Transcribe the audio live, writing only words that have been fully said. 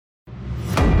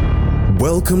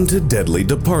Welcome to Deadly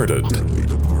Departed.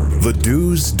 The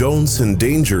do's, don'ts, and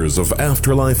dangers of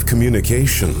afterlife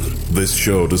communication. This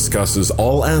show discusses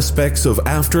all aspects of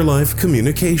afterlife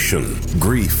communication,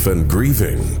 grief and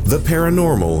grieving, the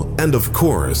paranormal, and of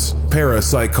course,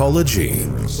 parapsychology.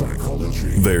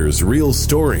 There's real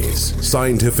stories,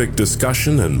 scientific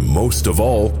discussion, and most of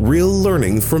all, real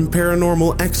learning from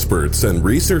paranormal experts and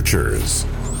researchers.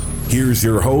 Here's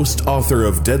your host, author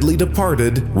of Deadly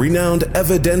Departed, renowned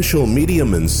evidential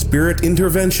medium and spirit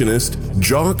interventionist,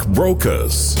 Jock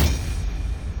Brokus.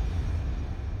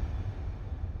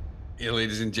 Hey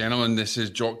ladies and gentlemen, this is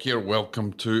Jock here.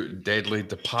 Welcome to Deadly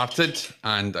Departed.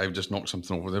 And I've just knocked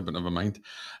something over there, but never mind.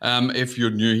 If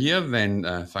you're new here,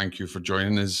 then thank you for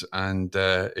joining us. And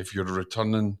if you're a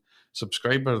returning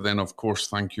subscriber, then of course,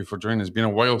 thank you for joining us. It's been a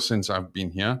while since I've been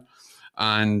here.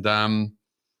 And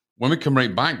when we come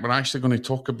right back, we're actually going to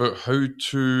talk about how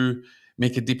to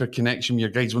make a deeper connection with your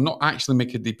guides. We'll not actually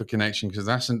make a deeper connection because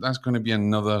that's going to be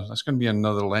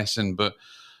another lesson. But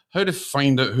how to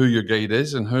find out who your guide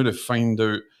is and how to find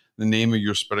out the name of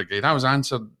your spirit guide. I was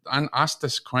asked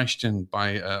this question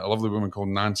by a lovely woman called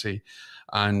Nancy,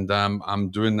 and I'm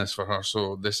doing this for her.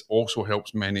 So this also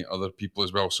helps many other people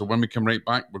as well. So when we come right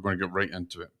back, we're going to get right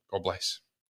into it. God bless.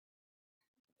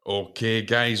 Okay,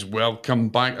 guys, welcome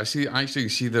back. I see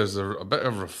there's a bit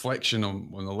of reflection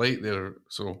on the light there,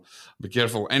 so be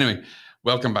careful. Anyway,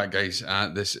 welcome back, guys.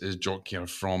 This is Jock here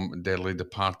from Deadly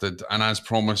Departed, and as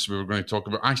promised, we were going to talk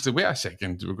about... Actually, wait a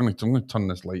second. I'm going to turn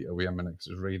this light away a minute because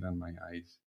it's right in my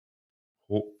eyes.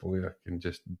 Hopefully, I can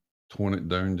just tone it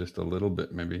down just a little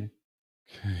bit, maybe.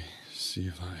 Okay, see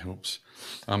if that helps.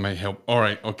 That might help. All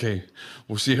right, okay.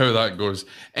 We'll see how that goes.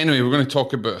 Anyway, we're going to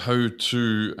talk about how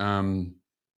to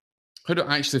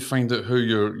actually find out who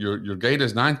your guide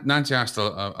is. Nancy asked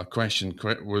a question,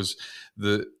 was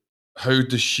how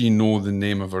does she know the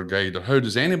name of her guide, or how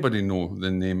does anybody know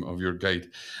the name of your guide?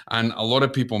 And a lot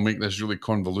of people make this really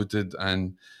convoluted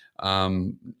and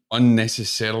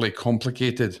unnecessarily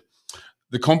complicated.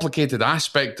 The complicated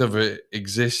aspect of it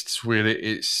exists where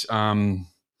it's...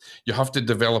 you have to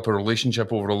develop a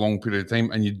relationship over a long period of time,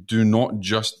 and you do not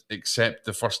just accept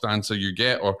the first answer you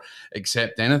get or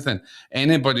accept anything.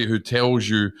 Anybody who tells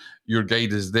you your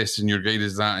guide is this and your guide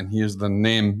is that and here's their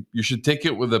name, you should take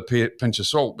it with a pinch of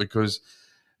salt, because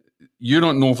you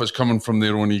don't know if it's coming from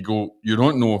their own ego. You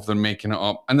don't know if they're making it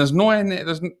up, and there's no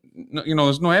evidence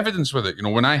with it.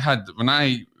 When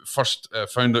I first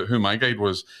found out who my guide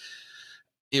was,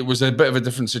 it was a bit of a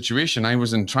different situation. I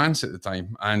was in trance at the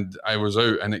time, and I was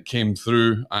out, and it came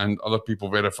through, and other people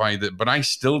verified it, but I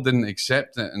still didn't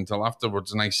accept it until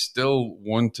afterwards, and I still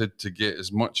wanted to get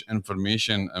as much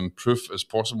information and proof as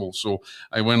possible. So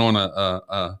I went on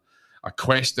a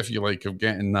quest, if you like, of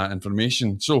getting that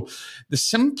information. So the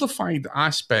simplified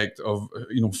aspect of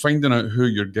finding out who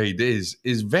your guide is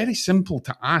very simple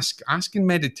to ask in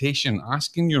meditation,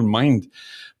 ask in your mind.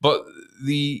 But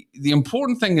the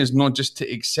important thing is not just to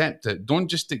accept it. Don't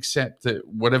just accept it.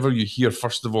 Whatever you hear,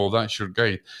 first of all, that's your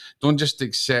guide. Don't just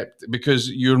accept,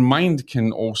 because your mind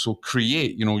can also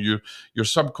create. Your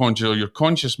subconscious or your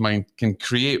conscious mind can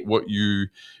create what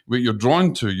you're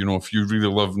drawn to. If you really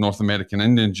love North American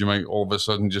Indians, you might all of a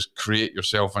sudden just create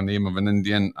yourself a name of an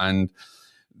Indian, and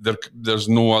there's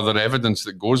no other evidence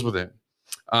that goes with it.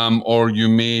 Or you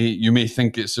may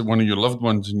think it's one of your loved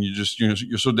ones, and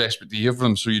you're so desperate to hear from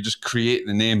them, so you just create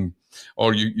the name,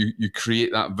 or you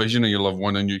create that vision of your loved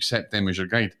one, and you accept them as your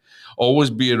guide.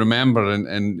 Always remember,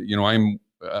 and I'm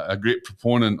a great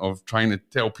proponent of trying to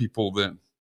tell people that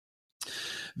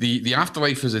the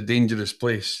afterlife is a dangerous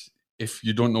place if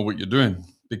you don't know what you're doing.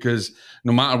 Because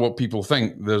no matter what people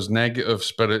think, there's negative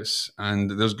spirits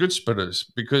and there's good spirits.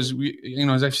 Because we,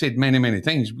 as I've said many, many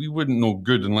times, we wouldn't know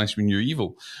good unless we knew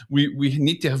evil. We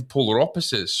need to have polar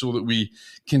opposites so that we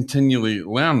continually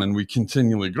learn and we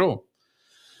continually grow.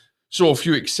 So if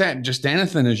you accept just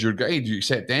anything as your guide, you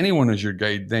accept anyone as your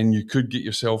guide, then you could get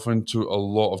yourself into a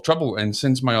lot of trouble. And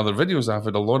since my other videos, I've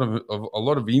had a lot of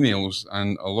emails,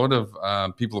 and a lot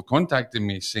of people have contacted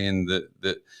me saying that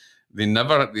they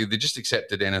just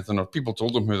accepted anything, or people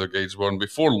told them who their guides were, and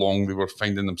before long they were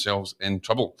finding themselves in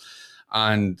trouble.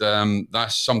 And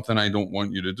that's something I don't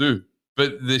want you to do.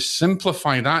 But the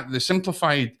simplified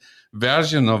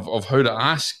version of how to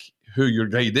ask who your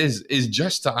guide is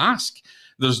just to ask.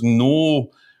 There's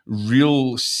no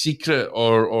real secret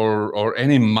or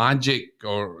any magic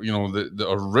or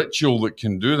or ritual that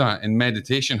can do that in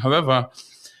meditation. However,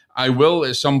 I will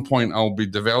at some point, I'll be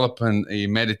developing a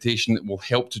meditation that will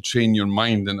help to train your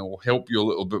mind, and it will help you a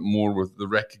little bit more with the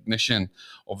recognition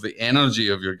of the energy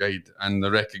of your guide and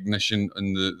the recognition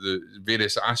and the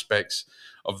various aspects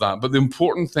of that. But the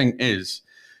important thing is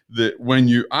that when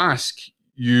you ask,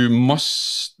 you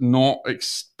must not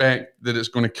expect that it's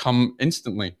going to come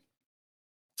instantly.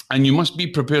 And you must be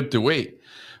prepared to wait.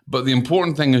 But the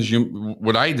important thing is,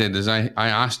 what I did is I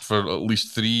asked for at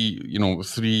least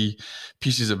three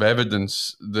pieces of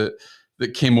evidence that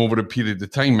came over a period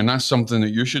of time. And that's something that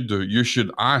you should do. You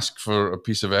should ask for a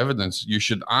piece of evidence. You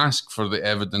should ask for the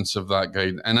evidence of that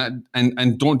guide.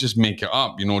 And don't just make it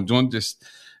up. Don't just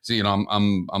say,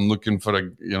 I'm looking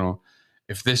for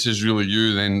if this is really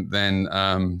you,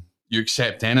 then you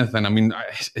accept anything. I mean,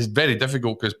 it's very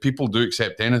difficult because people do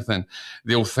accept anything.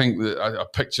 They'll think that a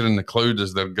picture in the cloud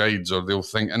is their guides, or they'll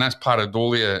think, and that's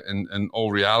pareidolia in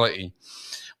all reality,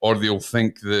 or they'll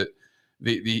think that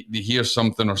they hear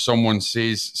something or someone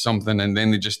says something and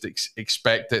then they just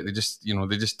expect it. They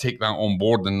just take that on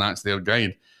board and that's their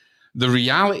guide. The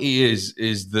reality is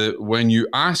that when you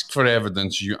ask for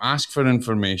evidence, you ask for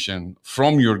information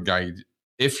from your guide.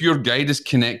 If your guide is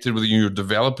connected with you, you're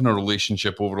developing a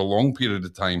relationship over a long period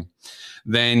of time,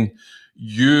 then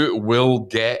you will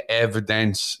get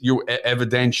evidential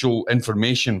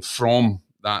information from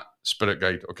that spirit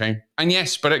guide, okay? And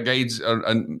yes, spirit guides are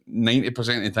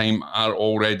 90% of the time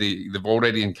they've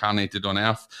already incarnated on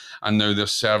Earth, and now they're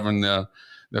serving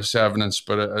in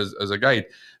spirit as a guide.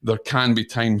 There can be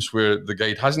times where the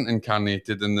guide hasn't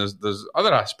incarnated, and there's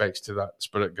other aspects to that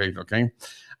spirit guide, okay?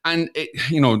 And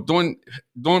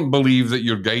don't believe that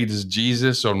your guide is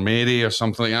Jesus or Mary or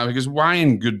something like that, because why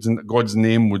in God's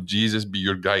name would Jesus be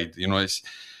your guide?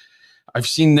 I've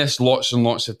seen this lots and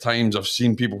lots of times. I've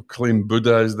seen people claim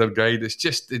Buddha as their guide. It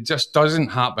just doesn't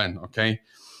happen, okay?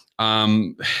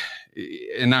 And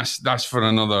that's for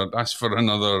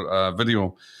another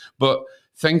video. But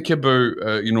think about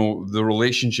the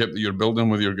relationship that you're building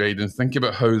with your guide, and think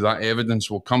about how that evidence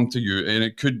will come to you. And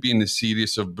it could be in the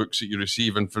series of books that you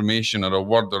receive information, or a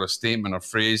word or a statement or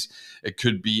phrase. It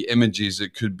could be images.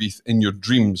 It could be in your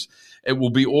dreams. It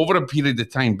will be over a period of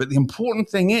time. But the important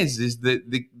thing is that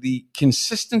the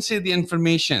consistency of the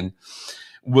information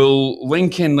will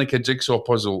link in like a jigsaw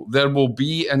puzzle. There will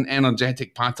be an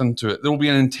energetic pattern to it. There will be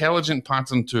an intelligent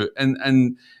pattern to it.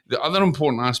 And the other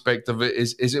important aspect of it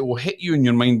is it will hit you in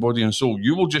your mind, body, and soul.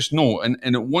 You will just know, and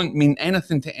it won't mean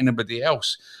anything to anybody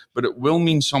else, but it will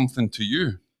mean something to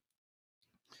you.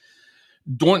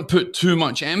 Don't put too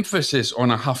much emphasis on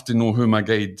I have to know who my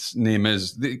guide's name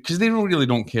is, because they really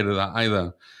don't care of that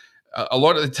either. A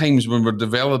lot of the times when we're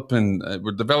developing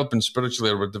spiritually,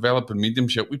 or we're developing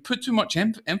mediumship, we put too much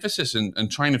emphasis in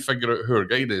trying to figure out who our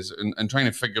guide is, and trying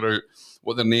to figure out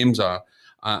what their names are.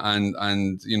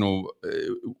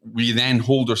 We then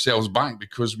hold ourselves back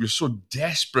because we're so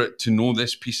desperate to know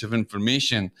this piece of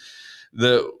information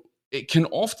that it can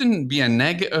often be a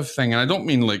negative thing. And I don't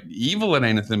mean like evil or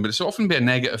anything, but it's often be a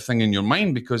negative thing in your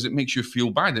mind because it makes you feel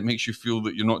bad. It makes you feel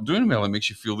that you're not doing well. It makes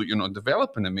you feel that you're not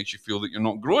developing. It makes you feel that you're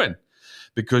not growing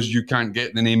because you can't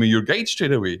get the name of your guide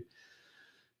straight away.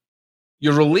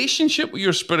 Your relationship with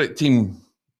your spirit team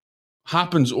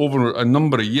happens over a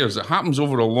number of years. It happens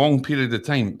over a long period of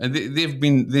time. And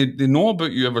they know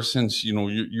about you ever since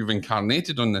you've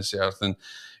incarnated on this earth. And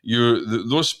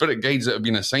those spirit guides that have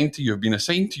been assigned to you have been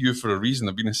assigned to you for a reason.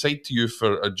 They've been assigned to you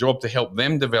for a job to help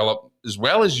them develop as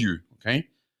well as you. Okay,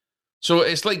 so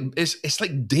it's like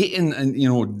dating, and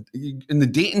in the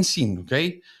dating scene.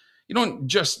 Okay, you don't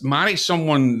just marry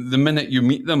someone the minute you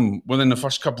meet them within the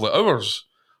first couple of hours.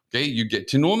 Okay, you get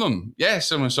to know them. Yes,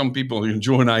 some people,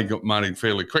 Joe and I got married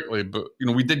fairly quickly, but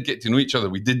we did get to know each other.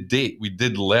 We did date. We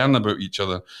did learn about each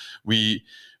other. We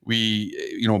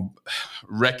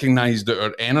recognized that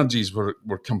our energies were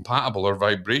compatible, our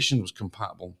vibration was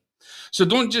compatible. So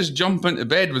don't just jump into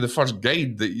bed with the first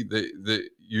guide that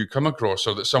you come across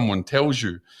or that someone tells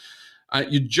you.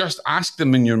 You just ask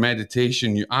them in your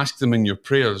meditation, you ask them in your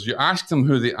prayers, you ask them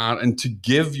who they are, and to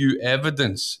give you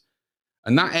evidence.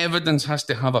 And that evidence has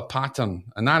to have a pattern,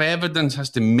 and that evidence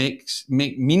has to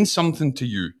mean something to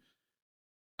you.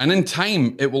 And in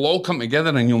time, it will all come together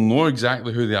and you'll know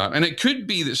exactly who they are. And it could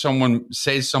be that someone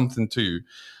says something to you.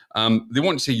 They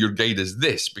won't say your guide is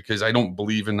this, because I don't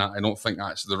believe in that. I don't think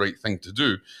that's the right thing to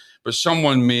do. But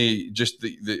someone may just,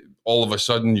 all of a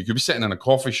sudden, you could be sitting in a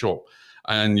coffee shop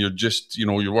and you're just,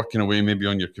 you're working away maybe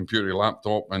on your computer, your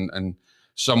laptop, and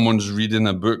someone's reading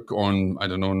a book on, I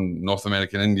don't know, North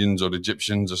American Indians or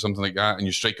Egyptians or something like that, and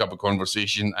you strike up a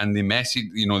conversation and they message,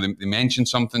 they mention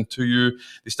something to you,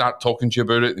 they start talking to you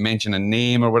about it, they mention a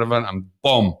name or whatever, and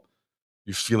boom,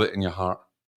 You feel it in your heart.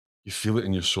 You feel it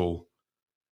in your soul.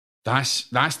 That's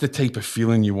the type of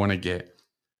feeling you want to get.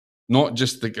 Not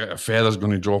just that a feather's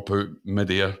going to drop out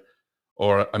midair,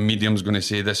 or a medium's going to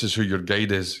say, this is who your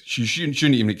guide is. You shouldn't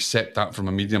even accept that from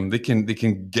a medium. They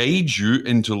can guide you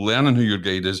into learning who your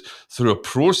guide is through a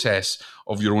process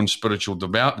of your own spiritual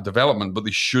development, but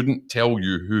they shouldn't tell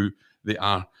you who they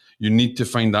are. You need to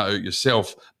find that out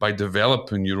yourself by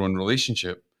developing your own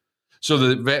relationship.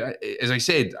 So as I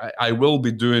said, I will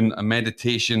be doing a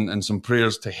meditation and some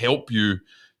prayers to help you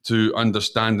to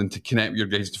understand and to connect with your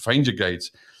guides, to find your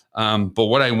guides. But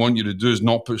what I want you to do is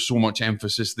not put so much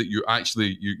emphasis that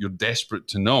you're desperate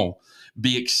to know.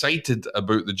 Be excited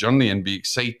about the journey and be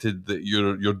excited that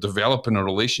you're developing a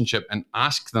relationship, and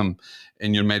ask them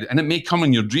in your and it may come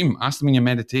in your dream. Ask them in your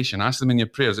meditation, ask them in your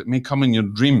prayers. It may come in your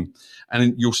dream,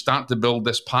 and you'll start to build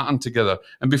this pattern together.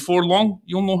 And before long,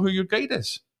 you'll know who your guide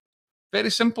is. Very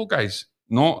simple, guys.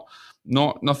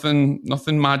 Nothing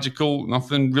magical,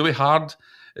 nothing really hard.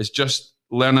 It's just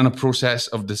learning a process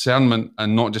of discernment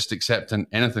and not just accepting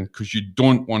anything, because you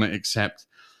don't want to accept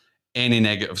any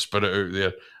negative spirit out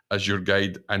there as your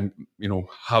guide and,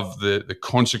 have the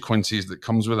consequences that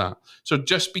comes with that. So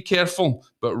just be careful,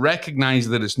 but recognize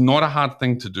that it's not a hard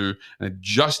thing to do, and it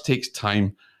just takes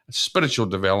time, spiritual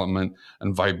development,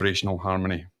 and vibrational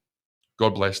harmony.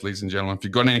 God bless, ladies and gentlemen. If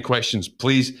you've got any questions,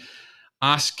 please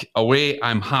ask away.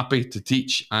 I'm happy to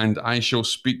teach, and I shall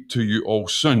speak to you all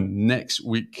soon. Next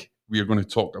week, we are going to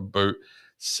talk about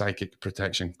psychic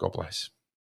protection. God bless.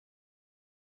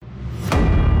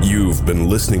 You've been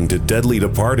listening to Deadly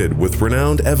Departed with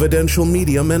renowned evidential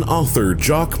medium and author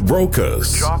Jock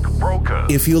Brokus.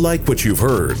 If you like what you've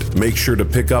heard, make sure to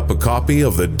pick up a copy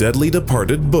of the Deadly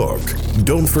Departed book.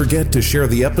 Don't forget to share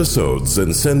the episodes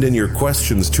and send in your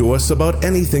questions to us about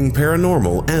anything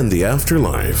paranormal and the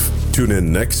afterlife. Tune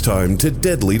in next time to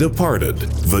Deadly Departed,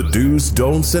 the do's,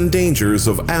 don'ts, and dangers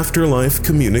of afterlife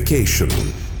communication.